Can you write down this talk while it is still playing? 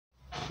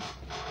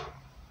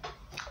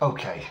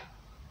Okay,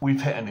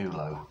 we've hit a new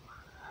low.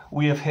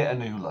 We have hit a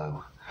new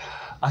low.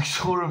 I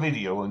saw a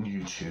video on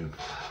YouTube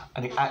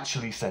and it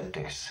actually said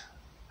this.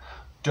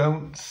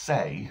 Don't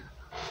say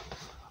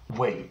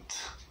wait.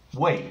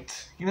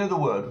 Wait. You know the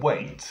word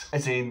wait,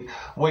 as in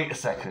wait a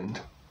second,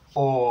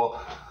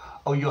 or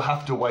oh, you'll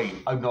have to wait,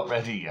 I'm not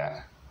ready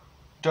yet.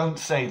 Don't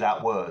say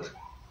that word.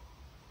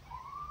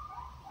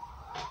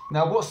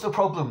 Now, what's the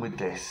problem with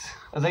this?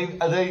 Are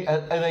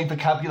they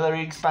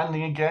vocabulary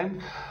expanding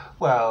again?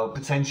 Well,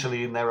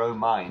 potentially in their own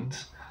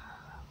minds.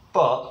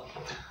 But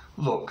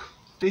look,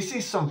 this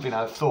is something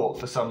I've thought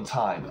for some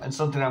time and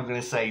something I'm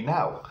going to say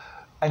now.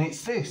 And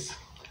it's this.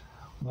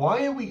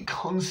 Why are we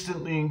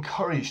constantly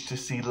encouraged to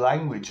see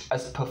language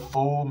as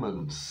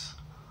performance?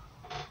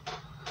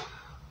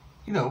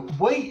 You know,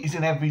 wait is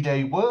an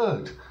everyday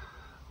word.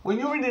 When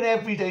you're in an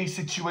everyday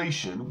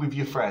situation with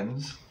your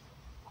friends,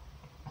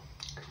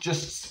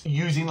 just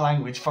using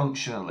language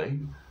functionally,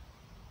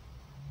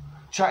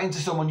 chatting to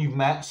someone you've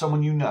met,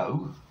 someone you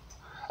know,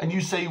 and you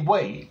say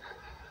wait,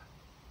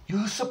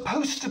 you're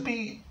supposed to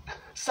be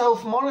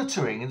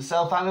self-monitoring and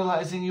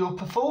self-analysing your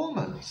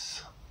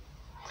performance.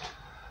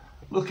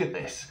 Look at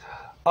this.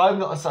 I'm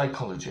not a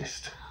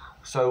psychologist,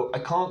 so I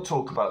can't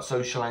talk about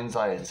social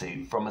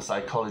anxiety from a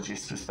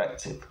psychologist's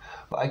perspective,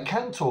 but I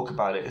can talk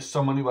about it as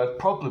someone who had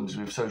problems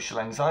with social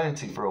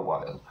anxiety for a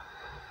while.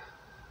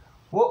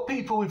 What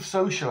people with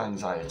social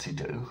anxiety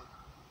do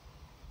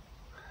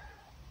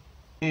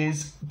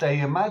is they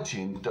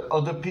imagine that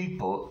other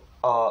people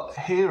are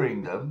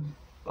hearing them,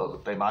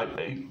 well, they might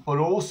be, but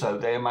also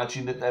they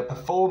imagine that their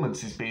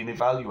performance is being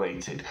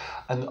evaluated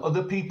and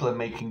other people are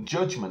making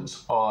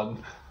judgments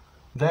on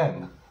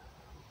them.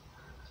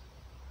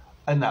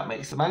 And that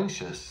makes them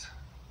anxious.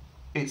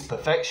 It's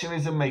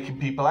perfectionism making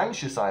people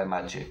anxious, I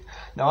imagine.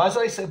 Now, as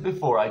I said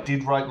before, I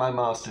did write my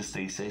master's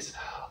thesis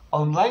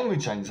on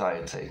language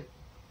anxiety.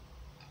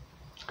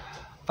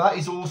 That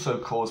is also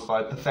caused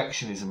by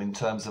perfectionism in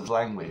terms of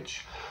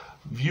language.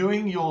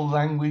 Viewing your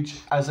language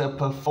as a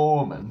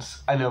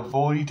performance and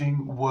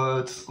avoiding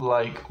words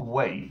like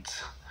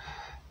wait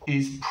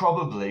is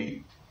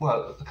probably,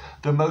 well,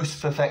 the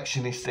most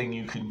perfectionist thing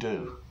you can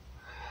do.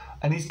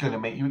 And it's going to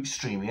make you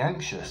extremely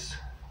anxious.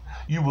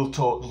 You will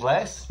talk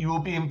less, you will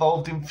be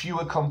involved in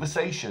fewer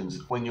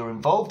conversations. When you're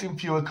involved in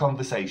fewer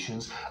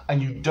conversations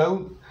and you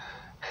don't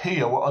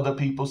hear what other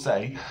people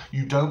say,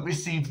 you don't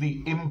receive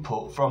the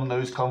input from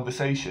those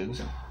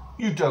conversations,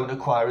 you don't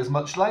acquire as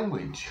much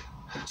language.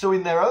 So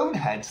in their own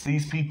heads,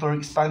 these people are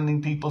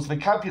expanding people's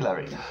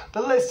vocabulary.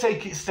 But let's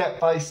take it step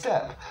by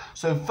step.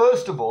 So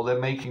first of all, they're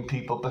making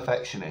people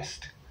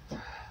perfectionist.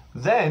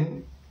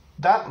 Then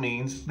that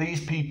means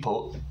these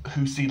people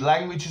who see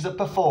language as a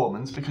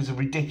performance because of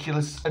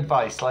ridiculous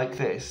advice like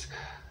this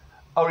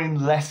are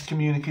in less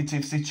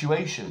communicative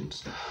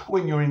situations.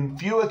 When you're in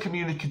fewer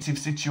communicative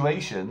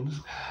situations,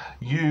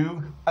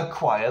 you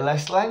acquire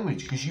less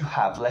language because you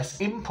have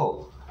less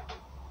input.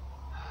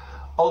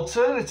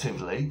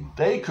 Alternatively,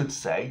 they could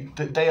say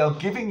that they are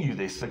giving you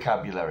this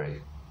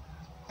vocabulary.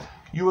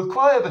 You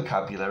acquire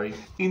vocabulary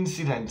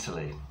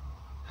incidentally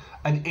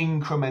and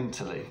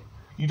incrementally.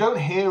 You don't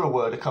hear a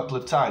word a couple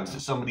of times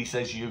that somebody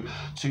says you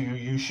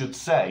should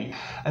say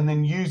and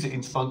then use it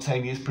in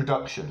spontaneous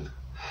production.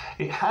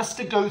 It has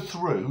to go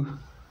through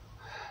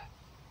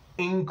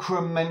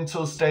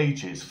incremental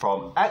stages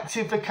from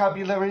active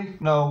vocabulary.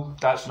 No,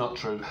 that's not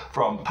true.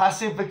 From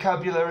passive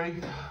vocabulary.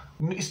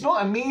 It's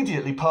not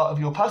immediately part of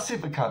your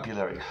passive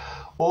vocabulary.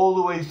 All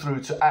the way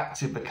through to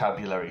active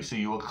vocabulary. So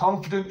you are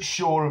confident,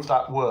 sure of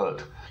that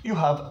word. You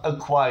have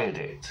acquired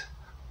it.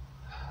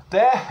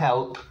 Their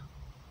help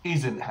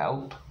isn't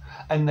help,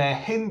 and their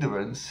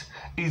hindrance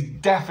is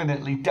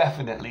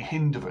definitely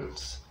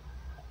hindrance.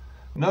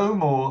 No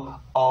more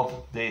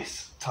of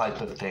this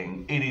type of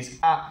thing. It is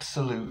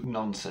absolute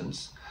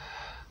nonsense.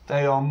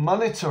 They are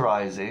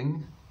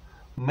monetarizing,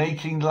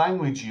 making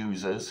language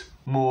users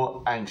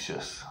more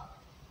anxious.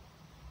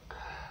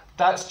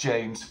 That's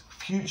James,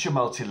 future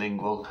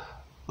multilingual.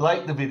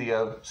 Like the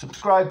video,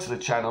 subscribe to the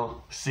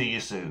channel. See you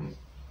soon.